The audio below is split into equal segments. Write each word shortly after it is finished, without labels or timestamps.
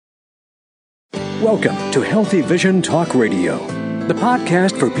Welcome to Healthy Vision Talk Radio, the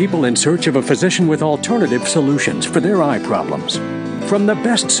podcast for people in search of a physician with alternative solutions for their eye problems. From the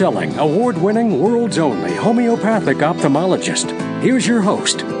best-selling, award-winning, world's only homeopathic ophthalmologist, here's your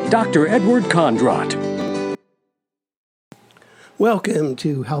host, Dr. Edward Kondrot. Welcome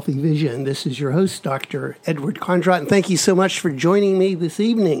to Healthy Vision. This is your host, Dr. Edward Kondrot, and thank you so much for joining me this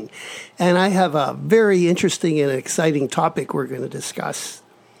evening. And I have a very interesting and exciting topic we're going to discuss,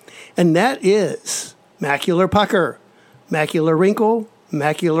 and that is macular pucker, macular wrinkle,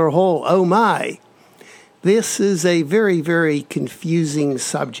 macular hole. Oh my! This is a very, very confusing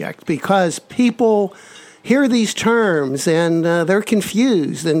subject because people hear these terms and they're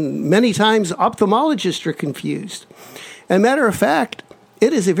confused, and many times ophthalmologists are confused. As a matter of fact,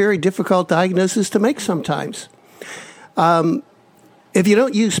 it is a very difficult diagnosis to make sometimes. If you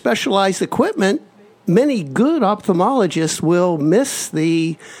don't use specialized equipment, many good ophthalmologists will miss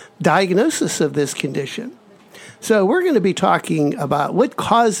the diagnosis of this condition. So we're going to be talking about what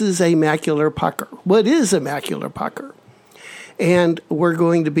causes a macular pucker. What is a macular pucker? And we're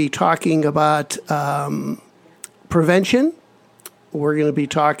going to be talking about prevention. We're going to be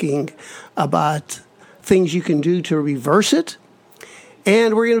talking about things you can do to reverse it.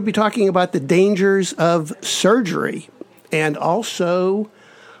 And we're going to be talking about the dangers of surgery and also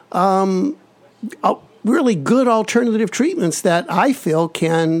really good alternative treatments that I feel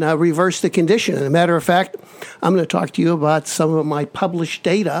can reverse the condition. As a matter of fact, I'm going to talk to you about some of my published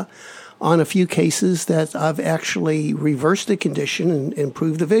data on a few cases that I've actually reversed the condition and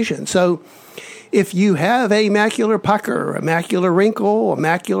improved the vision. So if you have a macular pucker, a macular wrinkle, a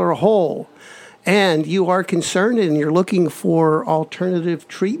macular hole, and you are concerned and you're looking for alternative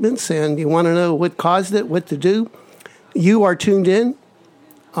treatments and you want to know what caused it, what to do, you are tuned in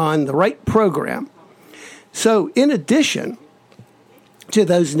on the right program. So in addition to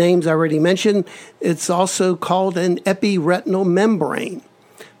those names I already mentioned, it's also called an epiretinal membrane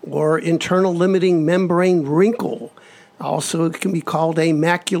or internal limiting membrane wrinkle. Also, it can be called a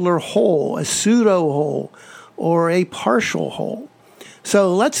macular hole, a pseudo hole, or a partial hole.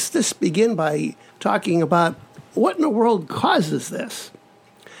 So let's just begin by talking about what in the world causes this.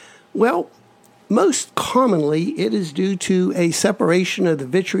 Well, most commonly, it is due to a separation of the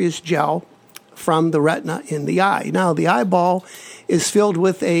vitreous gel from the retina in the eye. Now, the eyeball is filled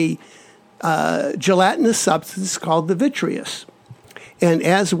with a gelatinous substance called the vitreous. And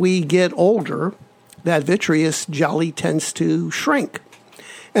as we get older, that vitreous jelly tends to shrink.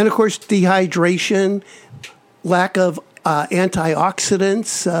 And of course, dehydration, lack of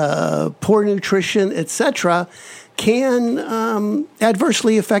antioxidants, poor nutrition, etc., can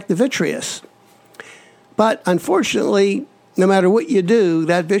adversely affect the vitreous. But unfortunately, no matter what you do,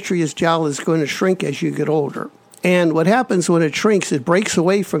 that vitreous gel is going to shrink as you get older. And what happens when it shrinks, it breaks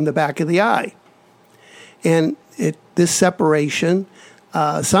away from the back of the eye. And this separation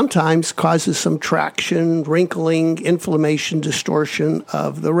sometimes causes some traction, wrinkling, inflammation, distortion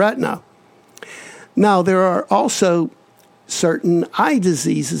of the retina. Now, there are also certain eye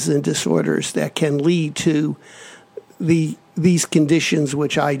diseases and disorders that can lead to these conditions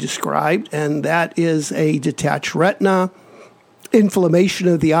which I described, and that is a detached retina, inflammation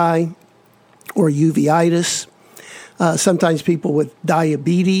of the eye, or uveitis. Sometimes people with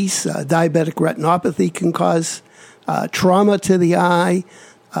diabetes, diabetic retinopathy can cause trauma to the eye,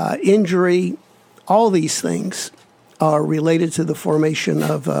 injury. All these things are related to the formation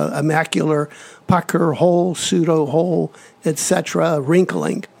of a macular pucker, hole, pseudo hole, etc.,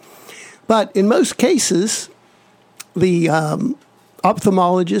 wrinkling. But in most cases, the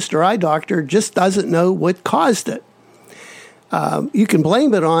ophthalmologist or eye doctor just doesn't know what caused it. You can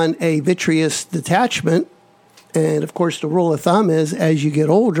blame it on a vitreous detachment, and of course the rule of thumb is as you get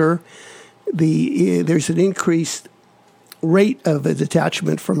older, there's an increased rate of a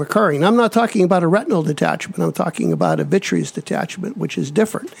detachment from occurring. I'm not talking about a retinal detachment. I'm talking about a vitreous detachment, which is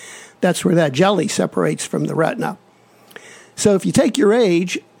different. That's where that jelly separates from the retina. So if you take your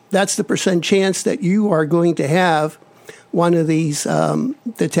age, that's the percent chance that you are going to have one of these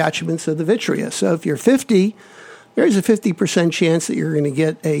detachments of the vitreous. So if you're 50, there's a 50% chance that you're going to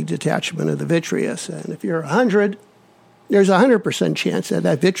get a detachment of the vitreous. And if you're 100, there's a 100% chance that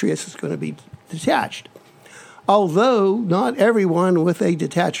that vitreous is going to be detached. Although not everyone with a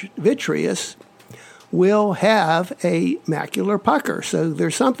detached vitreous will have a macular pucker. So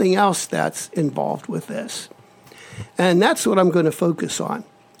there's something else that's involved with this. And that's what I'm going to focus on.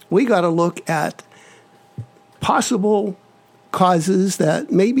 We got to look at possible causes that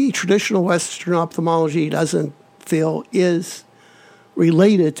maybe traditional Western ophthalmology doesn't feel is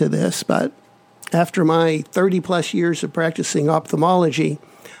related to this, but after my 30 plus years of practicing ophthalmology,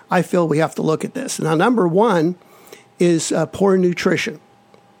 I feel we have to look at this. Now, number one is poor nutrition.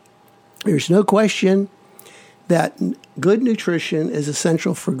 There's no question that good nutrition is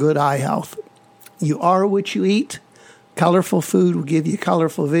essential for good eye health. You are what you eat. Colorful food will give you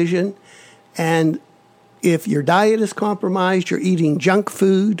colorful vision. And if your diet is compromised, you're eating junk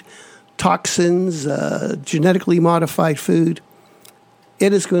food, toxins, genetically modified food,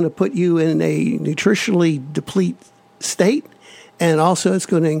 it is going to put you in a nutritionally deplete state, and also it's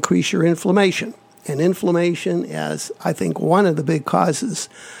going to increase your inflammation. And inflammation is, I think, one of the big causes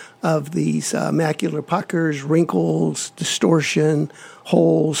of these macular puckers, wrinkles, distortion,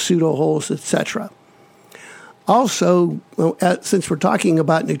 holes, pseudo-holes, etc. Also, since we're talking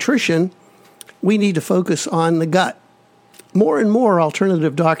about nutrition, we need to focus on the gut. More and more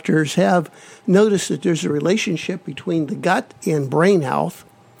alternative doctors have noticed that there's a relationship between the gut and brain health,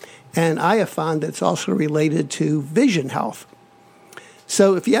 and I have found that it's also related to vision health.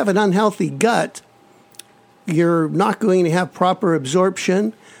 So if you have an unhealthy gut, you're not going to have proper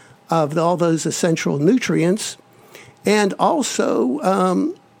absorption of all those essential nutrients. And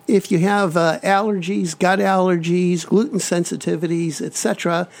also, if you have allergies, gut allergies, gluten sensitivities,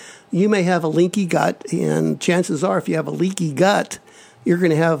 etc., you may have a leaky gut. And chances are, if you have a leaky gut, you're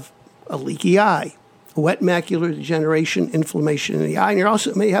going to have a leaky eye, wet macular degeneration, inflammation in the eye. And you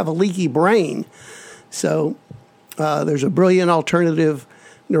also may have a leaky brain. So there's a brilliant alternative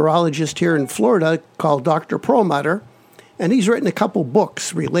neurologist here in Florida called Dr. Perlmutter, and he's written a couple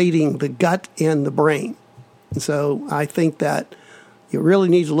books relating the gut and the brain. And so I think that you really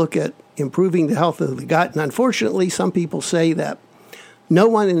need to look at improving the health of the gut. And unfortunately, some people say that no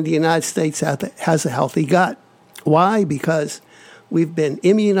one in the United States has a healthy gut. Why? Because we've been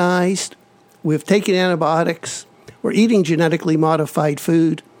immunized, we've taken antibiotics, we're eating genetically modified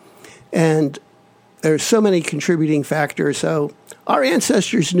food, and there's so many contributing factors. So our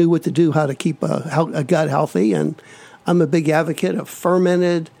ancestors knew what to do, how to keep a gut healthy, and I'm a big advocate of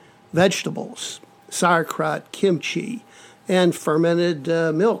fermented vegetables, sauerkraut, kimchi, and fermented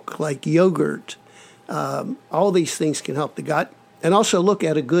milk like yogurt. All these things can help the gut. And also look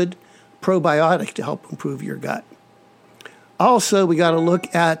at a good probiotic to help improve your gut. Also, we got to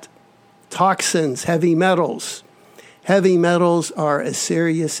look at toxins, heavy metals. Heavy metals are a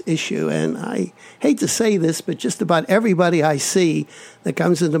serious issue. And I hate to say this, but just about everybody I see that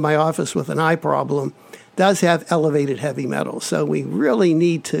comes into my office with an eye problem does have elevated heavy metals. So we really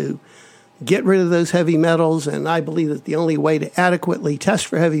need to get rid of those heavy metals. And I believe that the only way to adequately test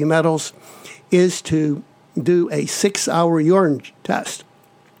for heavy metals is to do a 6-hour urine test.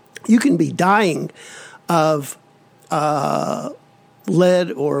 You can be dying of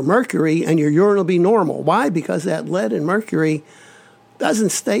lead or mercury, and your urine will be normal. Why? Because that lead and mercury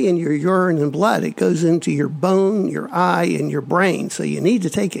doesn't stay in your urine and blood. It goes into your bone, your eye, and your brain. So you need to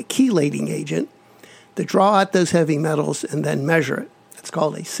take a chelating agent to draw out those heavy metals and then measure it. It's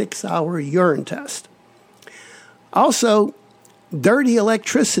called a 6-hour urine test. Also, dirty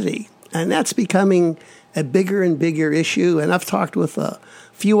electricity, and that's becoming a bigger and bigger issue. And I've talked with a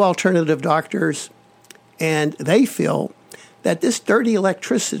few alternative doctors, and they feel that this dirty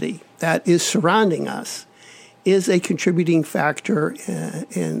electricity that is surrounding us is a contributing factor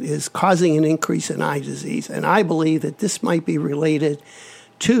and is causing an increase in eye disease. And I believe that this might be related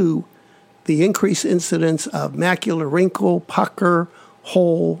to the increased incidence of macular wrinkle, pucker,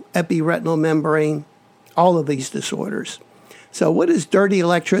 hole, epiretinal membrane, all of these disorders. So what is dirty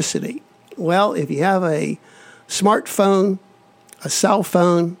electricity? Well, if you have a smartphone, a cell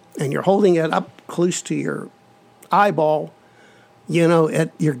phone, and you're holding it up close to your eyeball,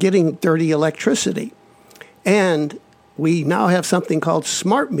 you're getting dirty electricity. And we now have something called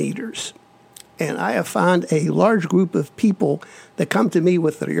smart meters. And I have found a large group of people that come to me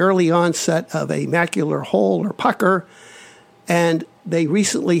with the early onset of a macular hole or pucker, and they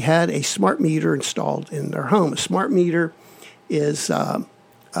recently had a smart meter installed in their home. A smart meter is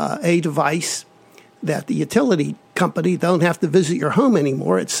a device that the utility company don't have to visit your home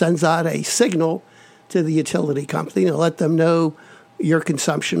anymore. It sends out a signal to the utility company to let them know your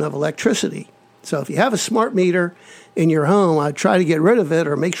consumption of electricity. So if you have a smart meter in your home, I'd try to get rid of it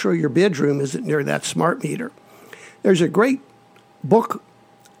or make sure your bedroom isn't near that smart meter. There's a great book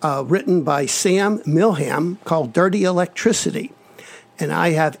written by Sam Milham called Dirty Electricity. And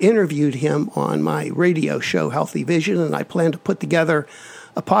I have interviewed him on my radio show, Healthy Vision, and I plan to put together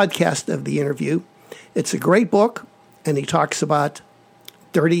a podcast of the interview. It's a great book, and he talks about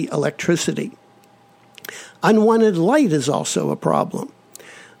dirty electricity. Unwanted light is also a problem.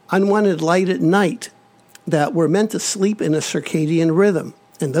 Unwanted light at night, that we're meant to sleep in a circadian rhythm.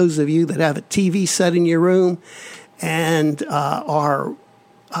 And those of you that have a TV set in your room and are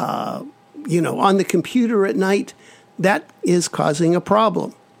on the computer at night, that is causing a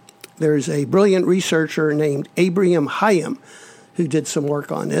problem. There's a brilliant researcher named Abraham Hayam who did some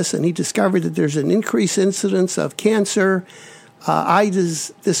work on this, and he discovered that there's an increased incidence of cancer, eye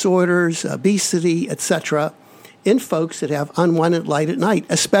disorders, obesity, etc., in folks that have unwanted light at night,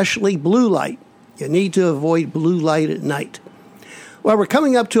 especially blue light. You need to avoid blue light at night. Well, we're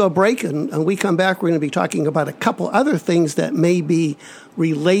coming up to a break, and when we come back, we're going to be talking about a couple other things that may be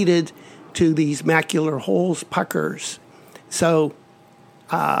related to these macular holes, puckers. So,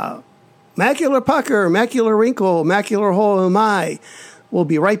 macular pucker, macular wrinkle, macular hole, oh my. We'll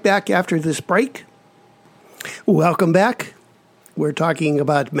be right back after this break. Welcome back. We're talking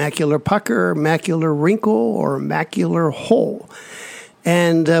about macular pucker, macular wrinkle, or macular hole.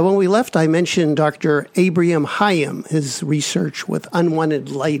 And when we left, I mentioned Dr. Abraham Hayam, his research with unwanted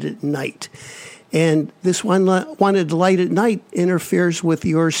light at night. And this unwanted light at night interferes with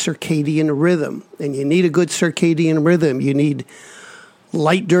your circadian rhythm. And you need a good circadian rhythm. You need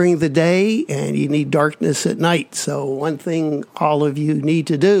light during the day, and you need darkness at night. So one thing all of you need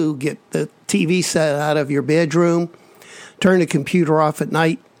to do, get the TV set out of your bedroom, turn the computer off at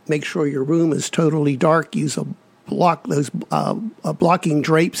night, make sure your room is totally dark, use those blocking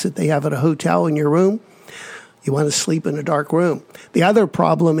drapes that they have at a hotel in your room. You want to sleep in a dark room. The other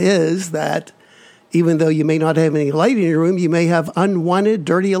problem is that even though you may not have any light in your room, you may have unwanted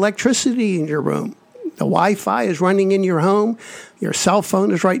dirty electricity in your room. The Wi-Fi is running in your home. Your cell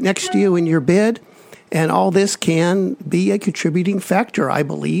phone is right next to you in your bed. And all this can be a contributing factor, I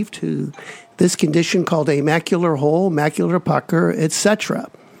believe, to this condition called a macular hole, macular pucker, etc.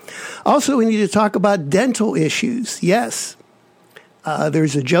 Also, we need to talk about dental issues. Yes,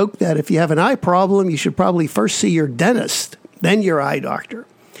 there's a joke that if you have an eye problem, you should probably first see your dentist, then your eye doctor.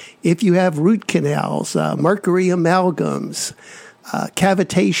 If you have root canals, mercury amalgams,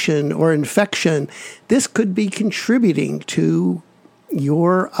 cavitation or infection, this could be contributing to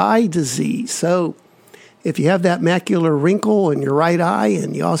your eye disease. So if you have that macular wrinkle in your right eye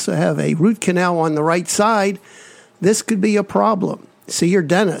and you also have a root canal on the right side, this could be a problem. See your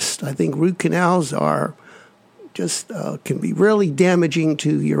dentist. I think root canals are just can be really damaging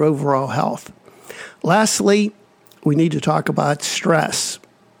to your overall health. Lastly, we need to talk about stress.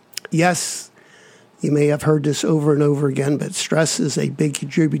 Yes, you may have heard this over and over again, but stress is a big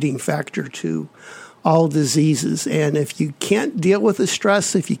contributing factor to all diseases. And if you can't deal with the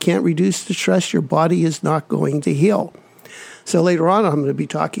stress, if you can't reduce the stress, your body is not going to heal. So later on, I'm going to be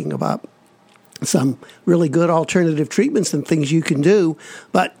talking about some really good alternative treatments and things you can do.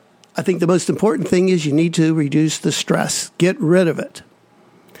 But I think the most important thing is you need to reduce the stress. Get rid of it.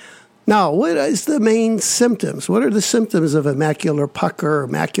 Now, what is the main symptoms? What are the symptoms of a macular pucker,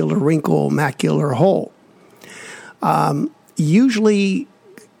 macular wrinkle, macular hole? Usually,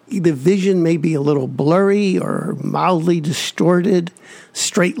 the vision may be a little blurry or mildly distorted.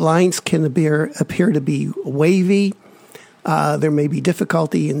 Straight lines can appear to be wavy. There may be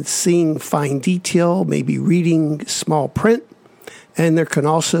difficulty in seeing fine detail, maybe reading small print. And there can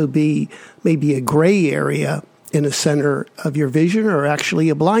also be maybe a gray area in the center of your vision or actually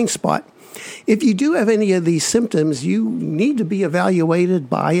a blind spot. If you do have any of these symptoms, you need to be evaluated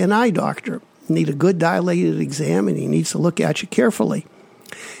by an eye doctor. You need a good dilated exam, and he needs to look at you carefully.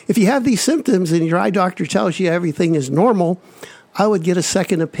 If you have these symptoms and your eye doctor tells you everything is normal, I would get a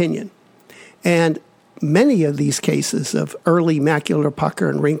second opinion. And many of these cases of early macular pucker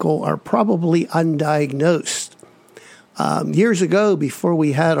and wrinkle are probably undiagnosed. Years ago, before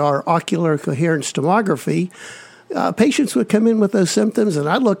we had our ocular coherence tomography, patients would come in with those symptoms, and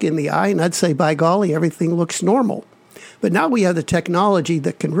I'd look in the eye and I'd say, by golly, everything looks normal. But now we have the technology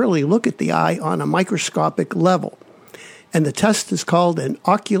that can really look at the eye on a microscopic level. And the test is called an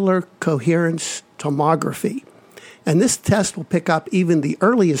ocular coherence tomography. And this test will pick up even the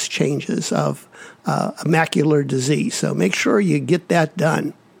earliest changes of a macular disease. So make sure you get that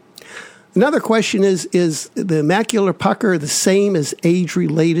done. Another question is the macular pucker the same as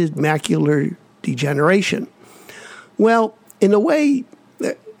age-related macular degeneration? Well, in a way,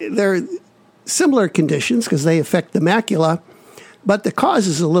 they're similar conditions because they affect the macula, but the cause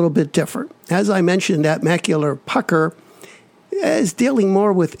is a little bit different. As I mentioned, that macular pucker is dealing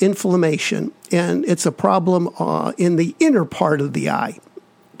more with inflammation, and it's a problem in the inner part of the eye,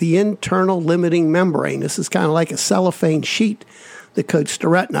 the internal limiting membrane. This is kind of like a cellophane sheet that coats the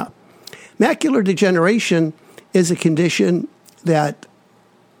retina. Macular degeneration is a condition that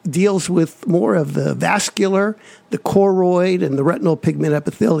deals with more of the vascular, the choroid, and the retinal pigment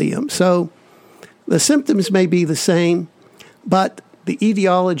epithelium. So the symptoms may be the same, but the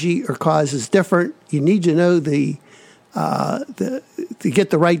etiology or cause is different. You need to know the to get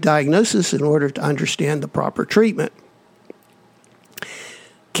the right diagnosis in order to understand the proper treatment.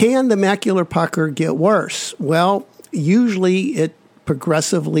 Can the macular pucker get worse? Well, usually it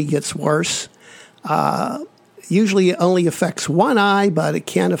progressively gets worse. Usually it only affects one eye, but it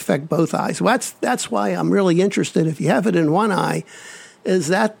can affect both eyes. Well, that's why I'm really interested. If you have it in one eye, is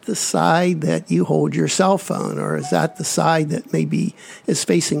that the side that you hold your cell phone, or is that the side that maybe is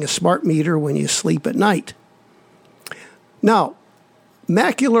facing a smart meter when you sleep at night? Now,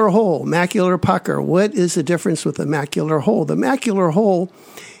 macular hole, macular pucker, what is the difference with the macular hole? The macular hole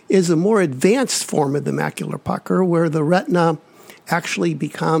is a more advanced form of the macular pucker where the retina actually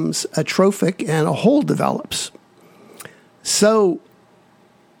becomes atrophic and a hole develops. So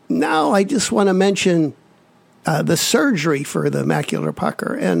now I just want to mention the surgery for the macular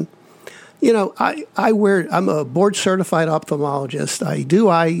pucker. And, you know, I'm a board certified ophthalmologist. I do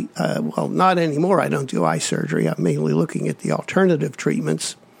well, not anymore. I don't do eye surgery. I'm mainly looking at the alternative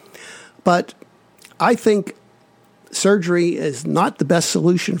treatments. But I think surgery is not the best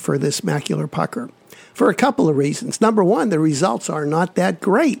solution for this macular pucker for a couple of reasons. Number one, the results are not that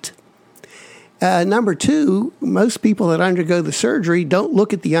great. Number two, most people that undergo the surgery don't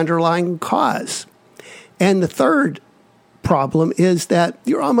look at the underlying cause. And the third problem is that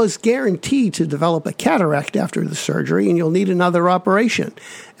you're almost guaranteed to develop a cataract after the surgery, and you'll need another operation.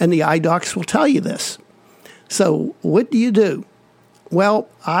 And the eye docs will tell you this. So what do you do? Well,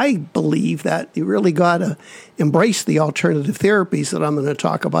 I believe that you really got to embrace the alternative therapies that I'm going to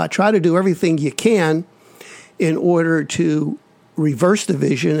talk about. Try to do everything you can in order to reverse the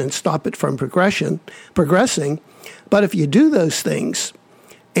vision and stop it from progressing. But if you do those things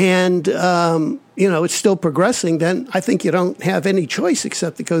and, it's still progressing, then I think you don't have any choice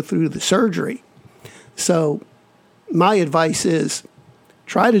except to go through the surgery. So my advice is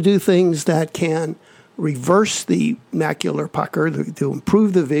try to do things that can reverse the macular pucker, to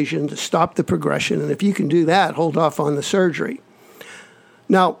improve the vision, to stop the progression. And if you can do that, hold off on the surgery.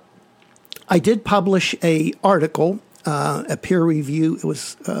 Now, I did publish an article, a peer review. It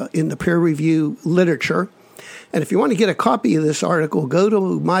was in the peer review literature. And if you want to get a copy of this article, go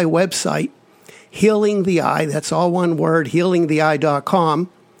to my website, Healing the Eye. That's all one word, healingtheeye.com,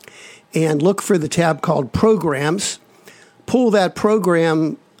 and look for the tab called Programs. Pull that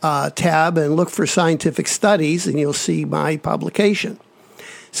program tab and look for scientific studies, and you'll see my publication.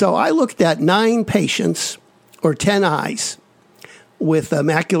 So I looked at 9 patients, or 10 eyes, with a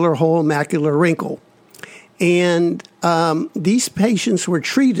macular hole, macular wrinkle. And these patients were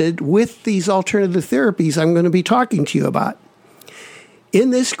treated with these alternative therapies I'm going to be talking to you about. In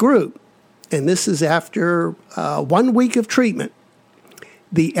this group, and this is after 1 week of treatment,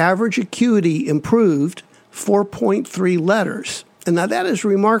 the average acuity improved 4.3 letters. And now that is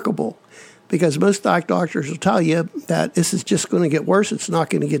remarkable, because most eye doctors will tell you that this is just going to get worse. It's not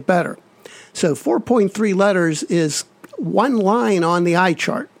going to get better. So 4.3 letters is 1 line on the eye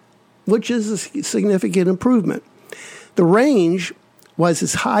chart, which is a significant improvement. The range was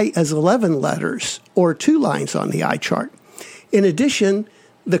as high as 11 letters, or 2 lines on the eye chart. In addition,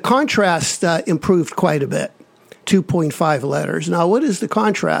 the contrast improved quite a bit, 2.5 letters. Now, what is the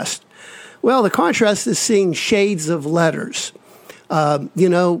contrast? Well, the contrast is seeing shades of letters. When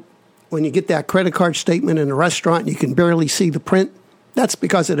you get that credit card statement in a restaurant and you can barely see the print, that's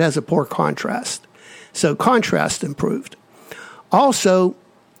because it has a poor contrast. So contrast improved. Also,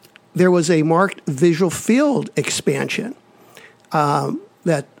 there was a marked visual field expansion,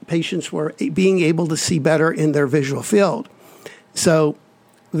 that patients were being able to see better in their visual field. So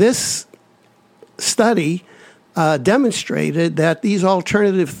this study demonstrated that these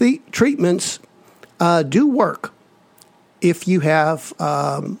alternative treatments do work if you have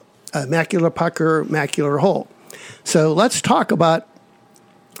a macular pucker, macular hole. So let's talk about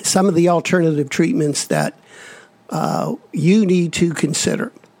some of the alternative treatments that you need to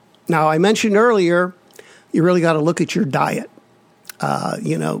consider. Now, I mentioned earlier, you really got to look at your diet.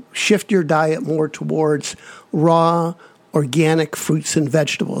 Shift your diet more towards raw, organic fruits and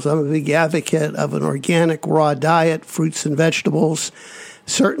vegetables. I'm a big advocate of an organic raw diet, fruits and vegetables.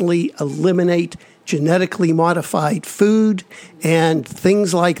 Certainly eliminate genetically modified food and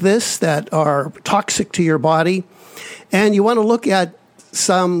things like this that are toxic to your body. And you want to look at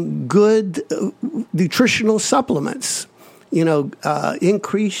some good nutritional supplements.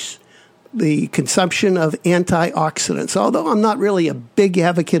 Increase the consumption of antioxidants. Although I'm not really a big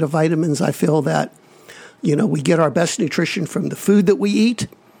advocate of vitamins, I feel that, we get our best nutrition from the food that we eat.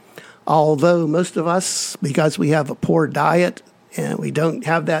 Although most of us, because we have a poor diet and we don't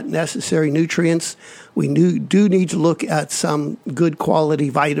have that necessary nutrients, we do need to look at some good quality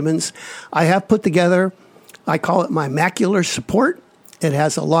vitamins. I have put together, I call it my macular support. It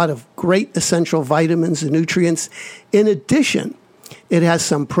has a lot of great essential vitamins and nutrients. In addition, it has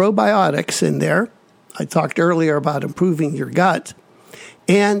some probiotics in there. I talked earlier about improving your gut.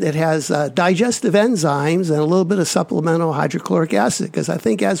 And it has digestive enzymes and a little bit of supplemental hydrochloric acid, because I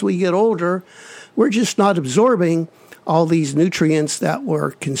think as we get older, we're just not absorbing all these nutrients that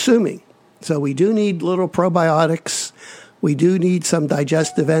we're consuming. So we do need little probiotics. We do need some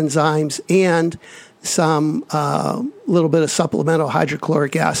digestive enzymes and some little bit of supplemental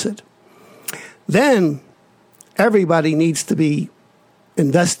hydrochloric acid. Then everybody needs to be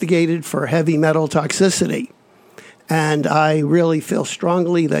investigated for heavy metal toxicity. And I really feel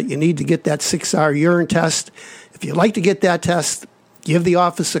strongly that you need to get that 6-hour urine test. If you'd like to get that test, give the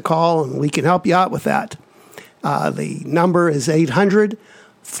office a call and we can help you out with that. The number is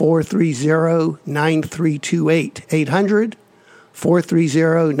 800-430-9328.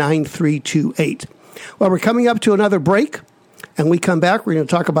 800-430-9328. Well, we're coming up to another break. And we come back, we're going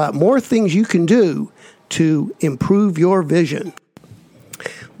to talk about more things you can do to improve your vision.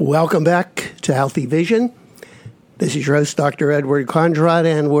 Welcome back to Healthy Vision. This is your host, Dr. Edward Conrad,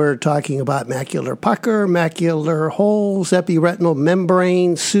 and we're talking about macular pucker, macular holes, epiretinal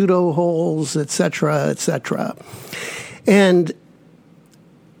membrane, pseudo holes, etc., etc. And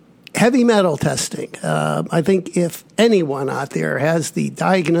heavy metal testing. I think if anyone out there has the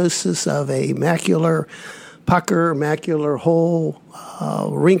diagnosis of a macular pucker, macular hole,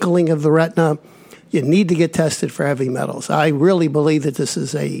 wrinkling of the retina, you need to get tested for heavy metals. I really believe that this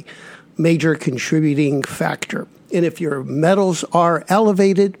is a major contributing factor. And if your metals are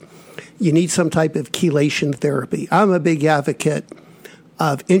elevated, you need some type of chelation therapy. I'm a big advocate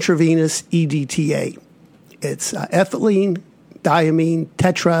of intravenous EDTA. It's ethylene diamine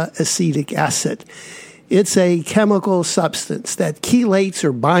tetraacetic acid. It's a chemical substance that chelates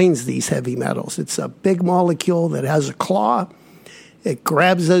or binds these heavy metals. It's a big molecule that has a claw. It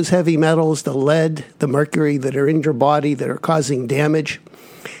grabs those heavy metals, the lead, the mercury that are in your body that are causing damage,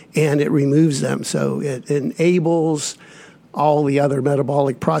 and it removes them. So it enables all the other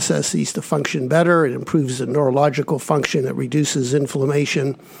metabolic processes to function better. It improves the neurological function. It reduces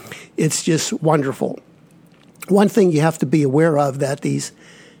inflammation. It's just wonderful. One thing you have to be aware of, that these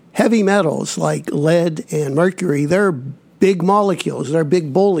heavy metals like lead and mercury, they're big molecules, they're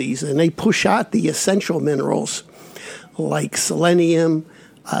big bullies, and they push out the essential minerals like selenium,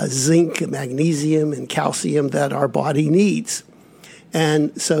 zinc, magnesium, and calcium that our body needs.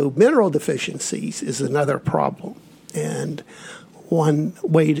 And so mineral deficiencies is another problem. And one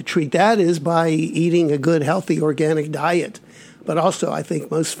way to treat that is by eating a good, healthy, organic diet. But also, I think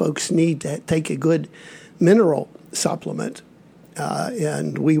most folks need to take a good mineral supplement.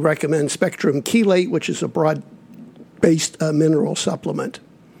 And we recommend Spectrum Chelate, which is a broad-based mineral supplement.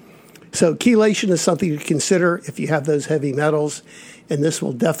 So chelation is something to consider if you have those heavy metals, and this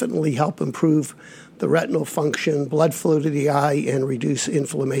will definitely help improve the retinal function, blood flow to the eye, and reduce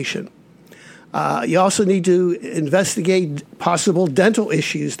inflammation. You also need to investigate possible dental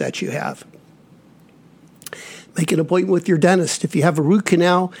issues that you have. Make an appointment with your dentist. If you have a root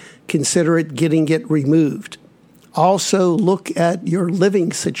canal, consider getting it removed. Also, look at your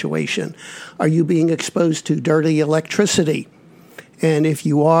living situation. Are you being exposed to dirty electricity? And if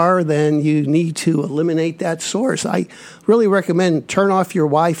you are, then you need to eliminate that source. I really recommend turn off your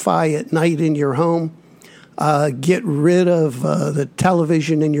Wi-Fi at night in your home. Get rid of the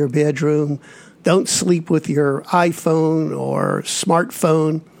television in your bedroom. Don't sleep with your iPhone or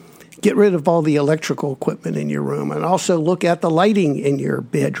smartphone. Get rid of all the electrical equipment in your room. And also look at the lighting in your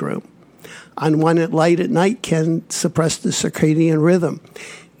bedroom. Unwanted light at night can suppress the circadian rhythm.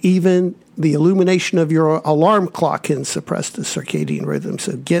 Even the illumination of your alarm clock can suppress the circadian rhythm.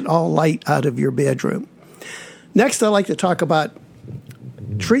 So get all light out of your bedroom. Next, I'd like to talk about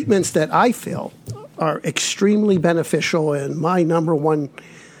treatments that I feel are extremely beneficial, and my number one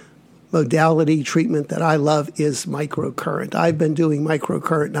modality treatment that I love is microcurrent. I've been doing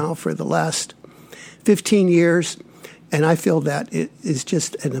microcurrent now for the last 15 years, and I feel that it is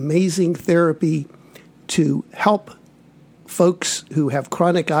just an amazing therapy to help folks who have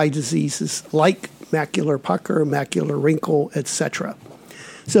chronic eye diseases like macular pucker, macular wrinkle, etc.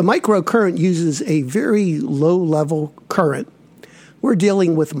 So microcurrent uses a very low-level current. We're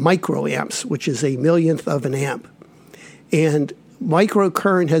dealing with microamps, which is a millionth of an amp. And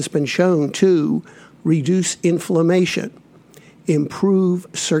microcurrent has been shown to reduce inflammation, improve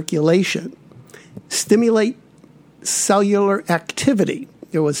circulation, stimulate cellular activity.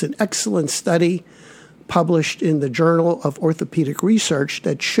 There was an excellent study published in the Journal of Orthopedic Research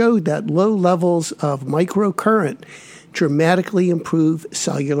that showed that low levels of microcurrent dramatically improve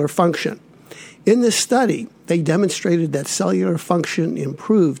cellular function. In this study, they demonstrated that cellular function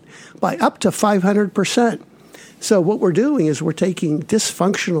improved by up to 500%. So what we're doing is we're taking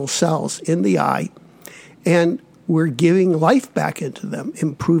dysfunctional cells in the eye and we're giving life back into them,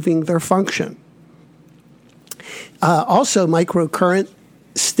 improving their function. Also, microcurrent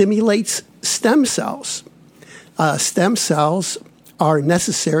stimulates stem cells. Stem cells are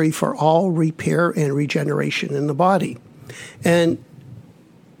necessary for all repair and regeneration in the body. And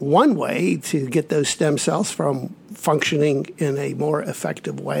one way to get those stem cells from functioning in a more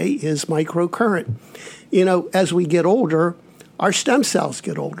effective way is microcurrent. You know, as we get older, our stem cells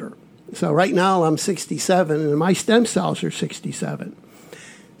get older. So right now I'm 67 and my stem cells are 67.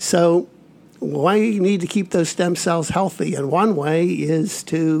 So we need to keep those stem cells healthy. And one way is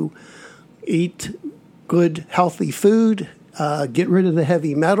to eat good, healthy food, get rid of the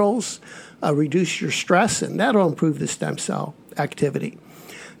heavy metals, reduce your stress, and that'll improve the stem cell activity.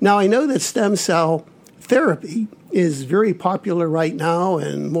 Now, I know that stem cell therapy is very popular right now,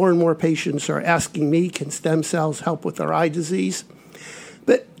 and more patients are asking me, can stem cells help with their eye disease?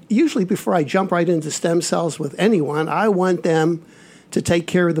 But usually before I jump right into stem cells with anyone, I want them to take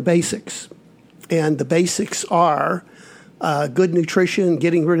care of the basics. And the basics are good nutrition,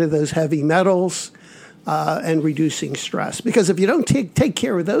 getting rid of those heavy metals, and reducing stress. Because if you don't take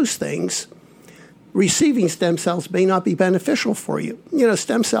care of those things, receiving stem cells may not be beneficial for you. You know,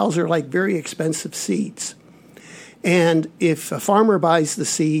 stem cells are like very expensive seeds. And if a farmer buys the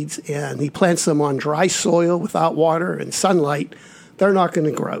seeds and he plants them on dry soil without water and sunlight, they're not going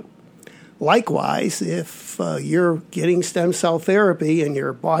to grow. Likewise, if you're getting stem cell therapy and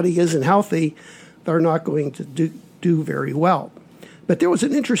your body isn't healthy, they're not going to do very well. But there was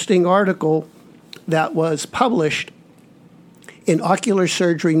an interesting article that was published in Ocular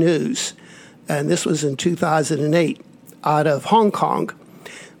Surgery News, and this was in 2008, out of Hong Kong,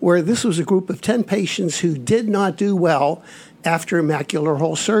 where this was a group of 10 patients who did not do well after macular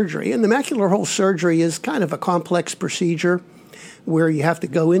hole surgery. And the macular hole surgery is kind of a complex procedure where you have to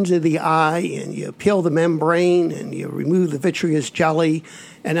go into the eye and you peel the membrane and you remove the vitreous jelly.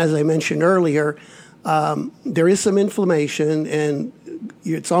 And as I mentioned earlier, there is some inflammation, and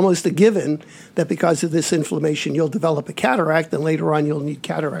it's almost a given that because of this inflammation, you'll develop a cataract, and later on you'll need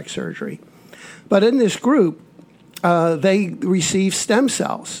cataract surgery. But in this group, they received stem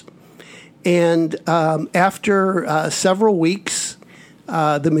cells. And after several weeks,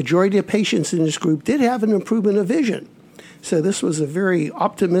 the majority of patients in this group did have an improvement of vision. So this was a very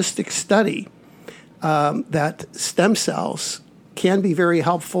optimistic study that stem cells can be very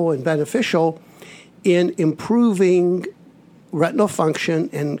helpful and beneficial in improving retinal function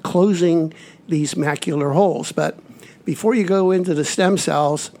and closing these macular holes. But before you go into the stem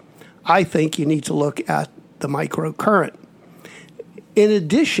cells, I think you need to look at the microcurrent. In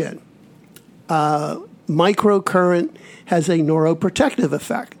addition, microcurrent has a neuroprotective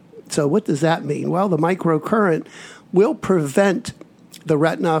effect. So what does that mean? Well, the microcurrent will prevent the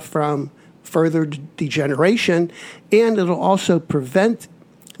retina from further degeneration, and it'll also prevent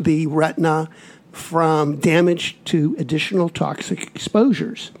the retina from damage to additional toxic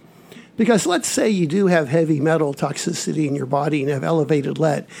exposures. Because let's say you do have heavy metal toxicity in your body and have elevated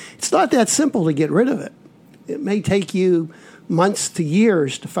lead. It's not that simple to get rid of it. It may take you months to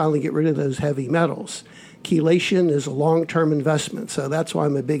years to finally get rid of those heavy metals. Chelation is a long-term investment, so that's why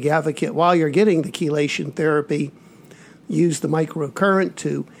I'm a big advocate. While you're getting the chelation therapy, use the microcurrent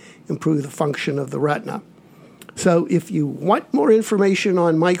to improve the function of the retina. So if you want more information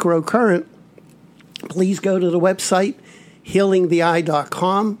on microcurrent, please go to the website,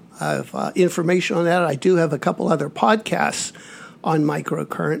 healingtheeye.com. I have information on that. I do have a couple other podcasts on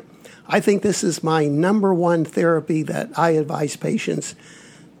microcurrent. I think this is my number one therapy that I advise patients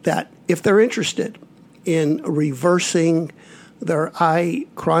that if they're interested in reversing their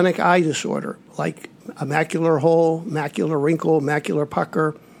chronic eye disorder, like a macular hole, macular wrinkle, macular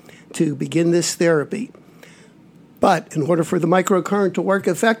pucker, to begin this therapy. But in order for the microcurrent to work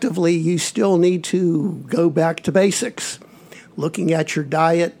effectively, you still need to go back to basics, looking at your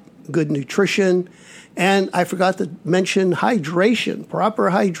diet, good nutrition, and I forgot to mention hydration,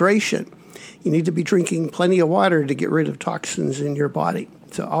 proper hydration. You need to be drinking plenty of water to get rid of toxins in your body.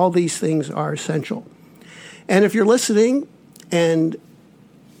 So all these things are essential. And if you're listening and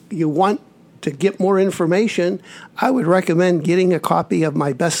you want to get more information, I would recommend getting a copy of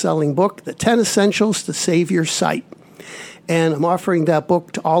my best-selling book, The 10 Essentials to Save Your Sight. And I'm offering that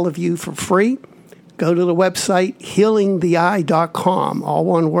book to all of you for free. Go to the website, healingtheeye.com, all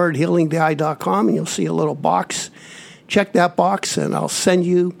one word, healingtheeye.com, and you'll see a little box. Check that box, and I'll send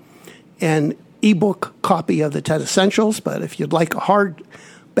you an ebook copy of the 10 Essentials. But if you'd like a hard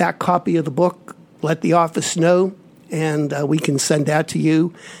back copy of the book, let the office know, and we can send that to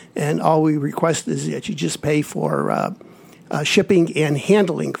you. And all we request is that you just pay for shipping and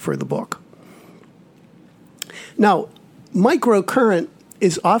handling for the book. Now, microcurrent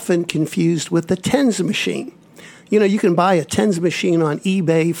is often confused with the TENS machine. You know, you can buy a TENS machine on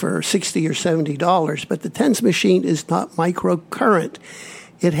eBay for $60 or $70, but the TENS machine is not microcurrent.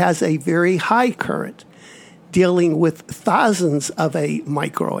 It has a very high current, dealing with thousands of a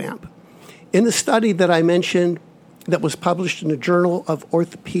microamp. In the study that I mentioned that was published in the Journal of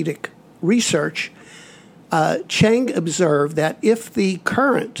Orthopedic Research, Cheng observed that if the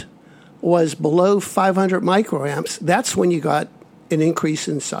current was below 500 microamps, that's when you got an increase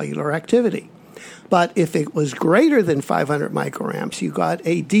in cellular activity. But if it was greater than 500 microamps, you got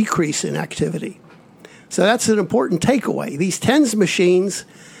a decrease in activity. So that's an important takeaway. These TENS machines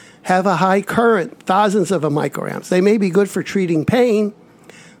have a high current, thousands of microamps. They may be good for treating pain,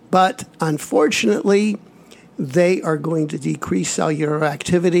 but unfortunately, they are going to decrease cellular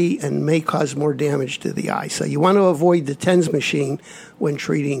activity and may cause more damage to the eye. So you want to avoid the TENS machine when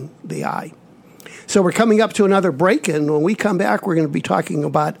treating the eye. So we're coming up to another break, and when we come back, we're going to be talking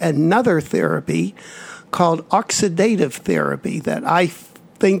about another therapy called oxidative therapy that I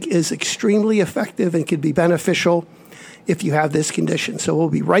think is extremely effective and could be beneficial if you have this condition. So we'll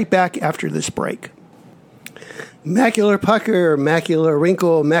be right back after this break. Macular pucker, macular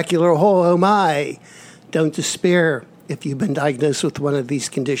wrinkle, macular hole, oh my. Don't despair if you've been diagnosed with one of these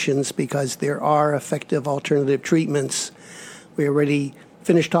conditions, because there are effective alternative treatments. We already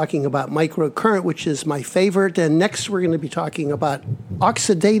finished talking about microcurrent, which is my favorite, and next we're going to be talking about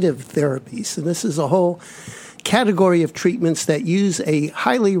oxidative therapies. And this is a whole category of treatments that use a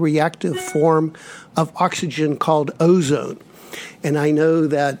highly reactive form of oxygen called ozone. And I know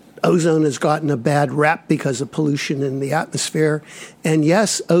that ozone has gotten a bad rap because of pollution in the atmosphere. And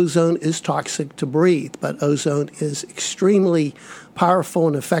yes, ozone is toxic to breathe, but ozone is extremely powerful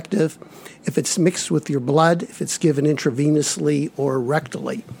and effective if it's mixed with your blood, if it's given intravenously or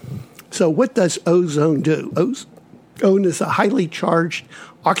rectally. So what does ozone do? Ozone is a highly charged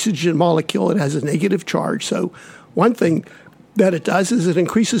oxygen molecule. It has a negative charge. So one thing that it does is it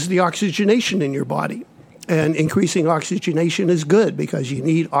increases the oxygenation in your body. And increasing oxygenation is good because you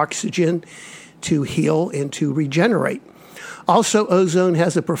need oxygen to heal and to regenerate. Also, ozone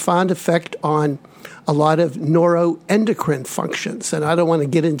has a profound effect on a lot of neuroendocrine functions. And I don't want to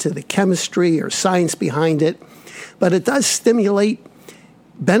get into the chemistry or science behind it, but it does stimulate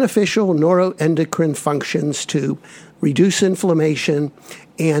beneficial neuroendocrine functions to reduce inflammation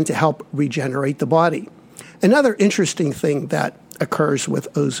and to help regenerate the body. Another interesting thing that occurs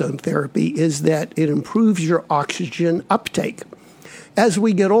with ozone therapy is that it improves your oxygen uptake. As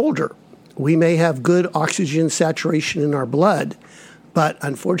we get older, we may have good oxygen saturation in our blood, but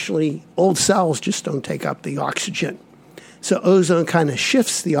unfortunately, old cells just don't take up the oxygen. So ozone kind of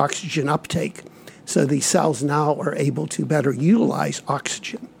shifts the oxygen uptake, so these cells now are able to better utilize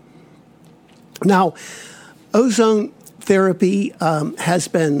oxygen. Now, ozone therapy has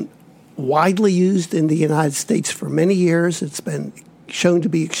been widely used in the United States for many years. It's been shown to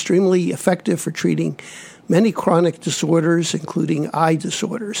be extremely effective for treating many chronic disorders, including eye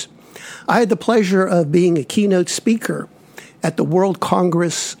disorders. I had the pleasure of being a keynote speaker at the World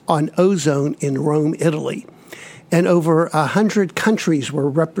Congress on Ozone in Rome, Italy. And over 100 countries were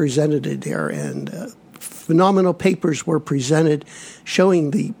represented there, and phenomenal papers were presented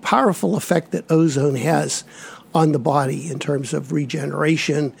showing the powerful effect that ozone has on the body in terms of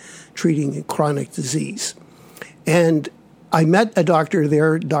regeneration, treating chronic disease. And I met a doctor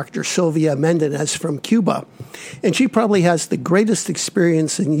there, Dr. Silvia Mendez from Cuba, and she probably has the greatest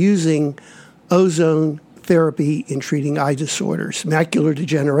experience in using ozone therapy in treating eye disorders, macular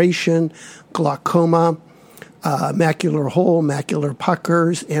degeneration, glaucoma, macular hole, macular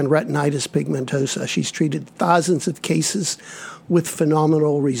puckers, and retinitis pigmentosa. She's treated thousands of cases with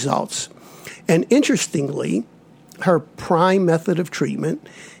phenomenal results. And interestingly, her prime method of treatment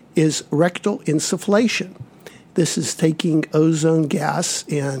is rectal insufflation. This is taking ozone gas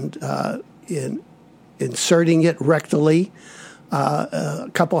and inserting it rectally,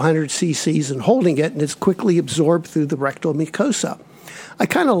 a couple hundred cc's, and holding it, and it's quickly absorbed through the rectal mucosa. I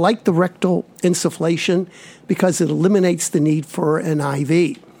kind of like the rectal insufflation because it eliminates the need for an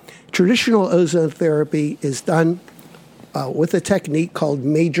IV. Traditional ozone therapy is done with a technique called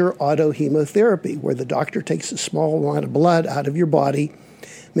major autohemotherapy, where the doctor takes a small amount of blood out of your body,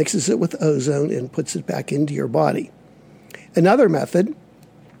 mixes it with ozone, and puts it back into your body. Another method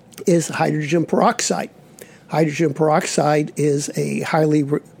is hydrogen peroxide. Hydrogen peroxide is a highly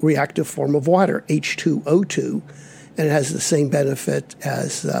reactive form of water, H2O2, and it has the same benefit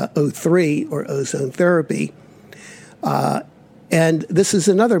as O3 or ozone therapy. And this is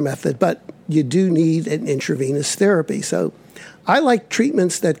another method, but you do need an intravenous therapy. So I like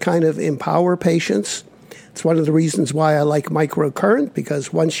treatments that kind of empower patients. It's one of the reasons why I like microcurrent,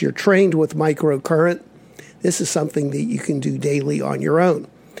 because once you're trained with microcurrent, this is something that you can do daily on your own.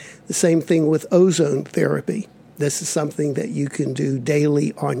 The same thing with ozone therapy. This is something that you can do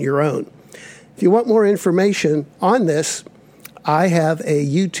daily on your own. If you want more information on this, I have a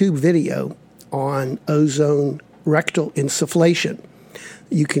YouTube video on ozone rectal insufflation.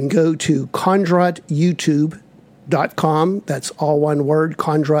 You can go to ChondrotYouTube.com. That's all one word,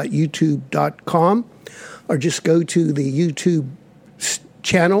 ChondrotYouTube.com. Or just go to the YouTube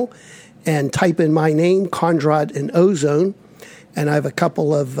channel and type in my name, Chondrot and Ozone. And I have a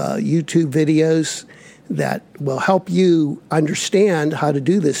couple of YouTube videos that will help you understand how to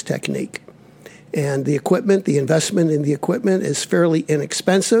do this technique. And the equipment, the investment in the equipment is fairly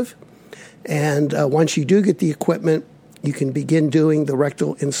inexpensive. And once you do get the equipment, you can begin doing the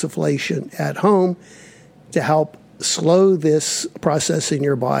rectal insufflation at home to help slow this process in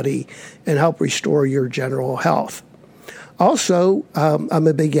your body and help restore your general health. Also, I'm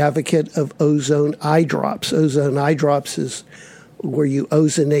a big advocate of ozone eye drops. Ozone eye drops is where you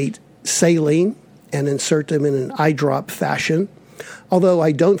ozonate saline and insert them in an eye drop fashion. Although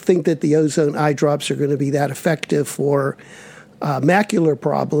I don't think that the ozone eye drops are going to be that effective for macular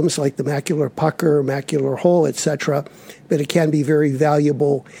problems like the macular pucker, macular hole, etc., but it can be very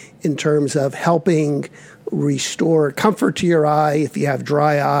valuable in terms of helping restore comfort to your eye if you have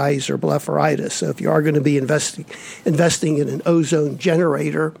dry eyes or blepharitis. So if you are going to be investing in an ozone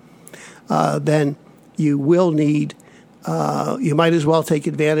generator, then you will need, you might as well take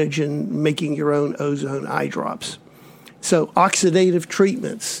advantage in making your own ozone eye drops. So oxidative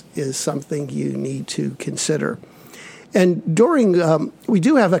treatments is something you need to consider. And we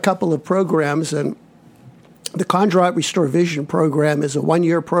do have a couple of programs, and the Chondrot Restore Vision program is a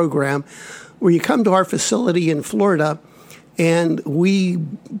 1-year program where you come to our facility in Florida and we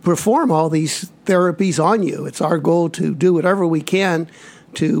perform all these therapies on you. It's our goal to do whatever we can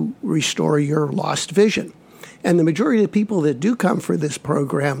to restore your lost vision. And the majority of the people that do come for this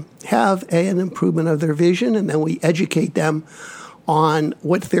program have an improvement of their vision, and then we educate them on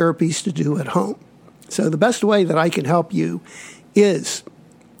what therapies to do at home. So the best way that I can help you is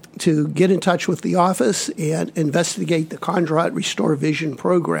to get in touch with the office and investigate the Chondrot Restore Vision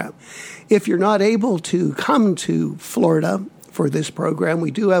program. If you're not able to come to Florida for this program,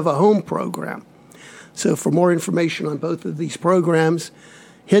 we do have a home program. So for more information on both of these programs,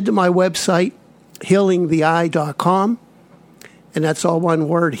 head to my website, healingtheeye.com, and that's all one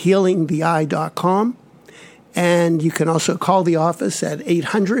word, healingtheeye.com. And you can also call the office at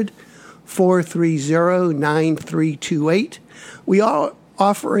 800-430-9328. We are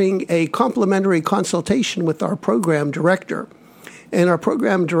offering a complimentary consultation with our program director. And our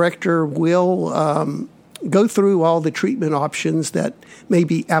program director will go through all the treatment options that may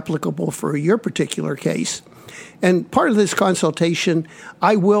be applicable for your particular case. And part of this consultation,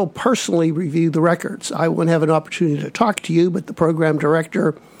 I will personally review the records. I won't have an opportunity to talk to you, but the program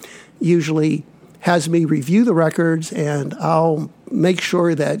director usually has me review the records, and I'll make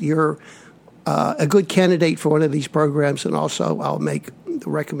sure that you're a good candidate for one of these programs, and also I'll make the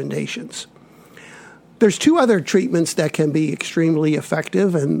recommendations. There's 2 other treatments that can be extremely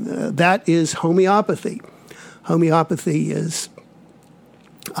effective, and that is homeopathy. Homeopathy is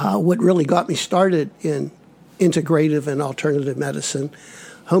what really got me started in integrative and alternative medicine.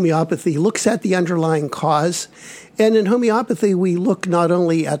 Homeopathy looks at the underlying cause, and in homeopathy we look not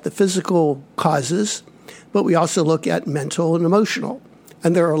only at the physical causes, but we also look at mental and emotional.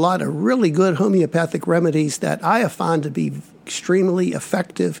 And there are a lot of really good homeopathic remedies that I have found to be extremely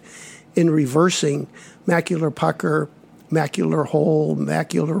effective in reversing macular pucker, macular hole,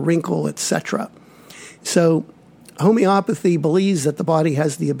 macular wrinkle, etc. So homeopathy believes that the body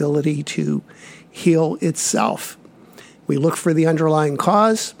has the ability to heal itself. We look for the underlying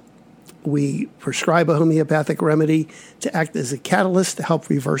cause. We prescribe a homeopathic remedy to act as a catalyst to help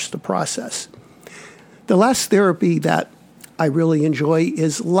reverse the process. The last therapy that I really enjoy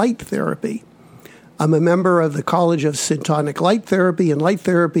is light therapy. I'm a member of the College of Syntonic Light Therapy, and light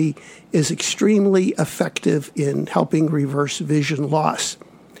therapy is extremely effective in helping reverse vision loss.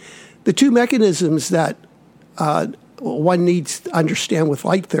 The 2 mechanisms that one needs to understand with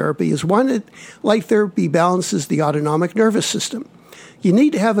light therapy is, one, light therapy balances the autonomic nervous system. You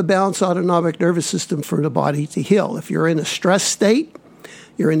need to have a balanced autonomic nervous system for the body to heal. If you're in a stress state,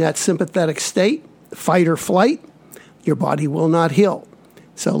 you're in that sympathetic state, fight or flight, your body will not heal.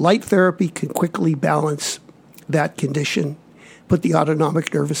 So light therapy can quickly balance that condition, put the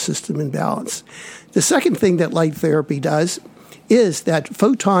autonomic nervous system in balance. The second thing that light therapy does is that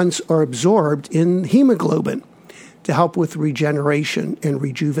photons are absorbed in hemoglobin to help with regeneration and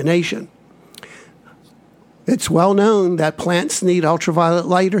rejuvenation. It's well known that plants need ultraviolet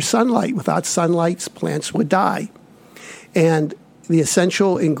light or sunlight. Without sunlight, plants would die. And the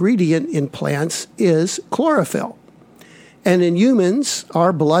essential ingredient in plants is chlorophyll. And in humans,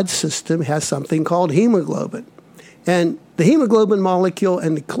 our blood system has something called hemoglobin. And the hemoglobin molecule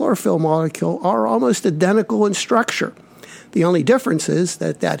and the chlorophyll molecule are almost identical in structure. The only difference is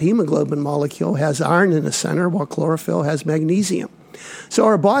that hemoglobin molecule has iron in the center, while chlorophyll has magnesium. So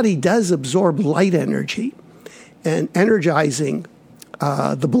our body does absorb light energy, and energizing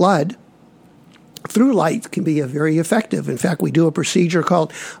the blood through light can be very effective. In fact, we do a procedure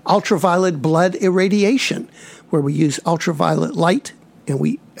called ultraviolet blood irradiation, where we use ultraviolet light and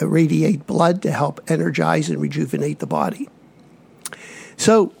we irradiate blood to help energize and rejuvenate the body.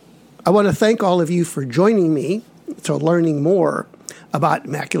 So I want to thank all of you for joining me to learning more about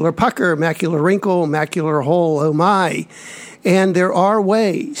macular pucker, macular wrinkle, macular hole, oh my. And there are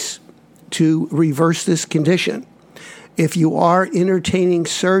ways to reverse this condition. If you are entertaining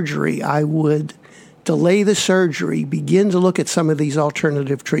surgery, I would delay the surgery, begin to look at some of these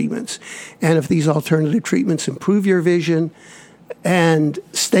alternative treatments. And if these alternative treatments improve your vision and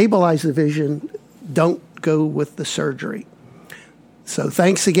stabilize the vision, don't go with the surgery. So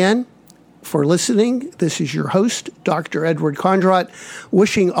thanks again for listening. This is your host, Dr. Edward Kondrot,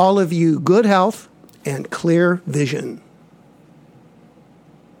 wishing all of you good health and clear vision.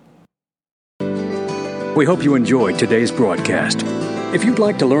 We hope you enjoyed today's broadcast. If you'd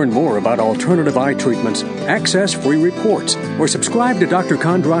like to learn more about alternative eye treatments, access free reports, or subscribe to Dr.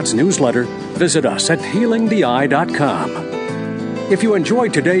 Kondrot's newsletter, visit us at healingtheeye.com. If you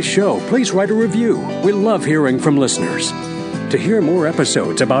enjoyed today's show, please write a review. We love hearing from listeners. To hear more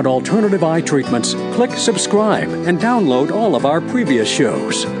episodes about alternative eye treatments, click subscribe and download all of our previous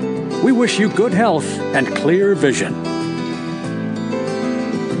shows. We wish you good health and clear vision.